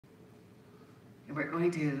And we're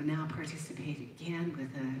going to now participate again with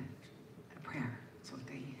a prayer. So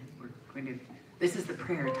Diane, we're going to, this is the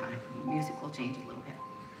prayer time. The music will change a little bit.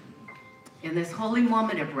 In this holy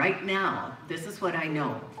moment of right now, this is what I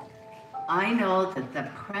know. I know that the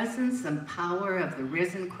presence and power of the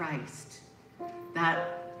risen Christ,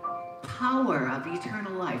 that power of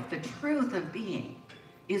eternal life, the truth of being,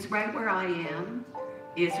 is right where I am,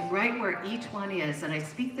 is right where each one is. And I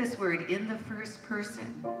speak this word in the first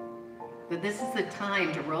person, that this is the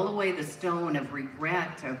time to roll away the stone of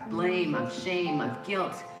regret, of blame, of shame, of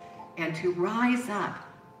guilt, and to rise up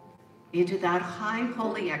into that high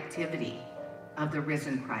holy activity of the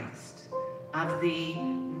risen Christ, of the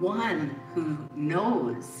one who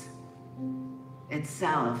knows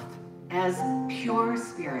itself as pure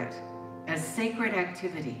spirit, as sacred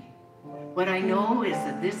activity. What I know is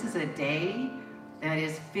that this is a day that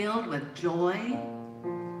is filled with joy,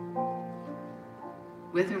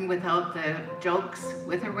 with or without the jokes,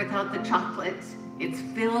 with or without the chocolate. It's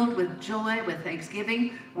filled with joy, with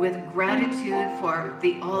thanksgiving, with gratitude for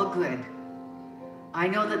the all good. I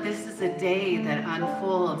know that this is a day that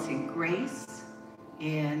unfolds in grace,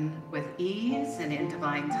 with ease and in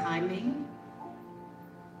divine timing.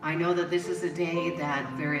 I know that this is a day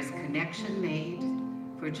that there is connection made,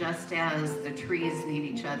 for just as the trees need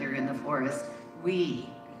each other in the forest, we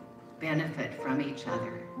benefit from each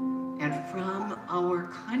other and from our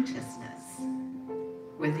consciousness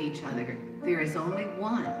with each other. There is only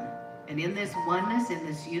one. And in this oneness, in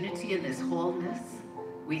this unity, in this wholeness,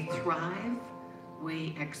 we thrive,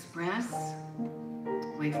 we express,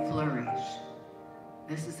 we flourish.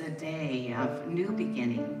 This is a day of new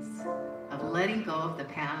beginnings, of letting go of the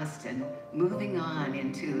past and moving on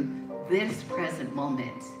into this present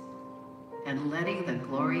moment and letting the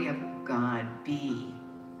glory of God be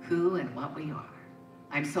who and what we are.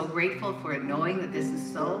 I'm so grateful for knowing that this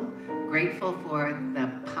is so, grateful for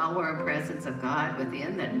the power and presence of God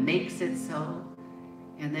within that makes it so.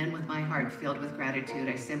 And then with my heart filled with gratitude,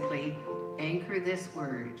 I simply anchor this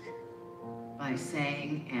word by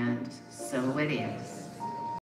saying, and so it is.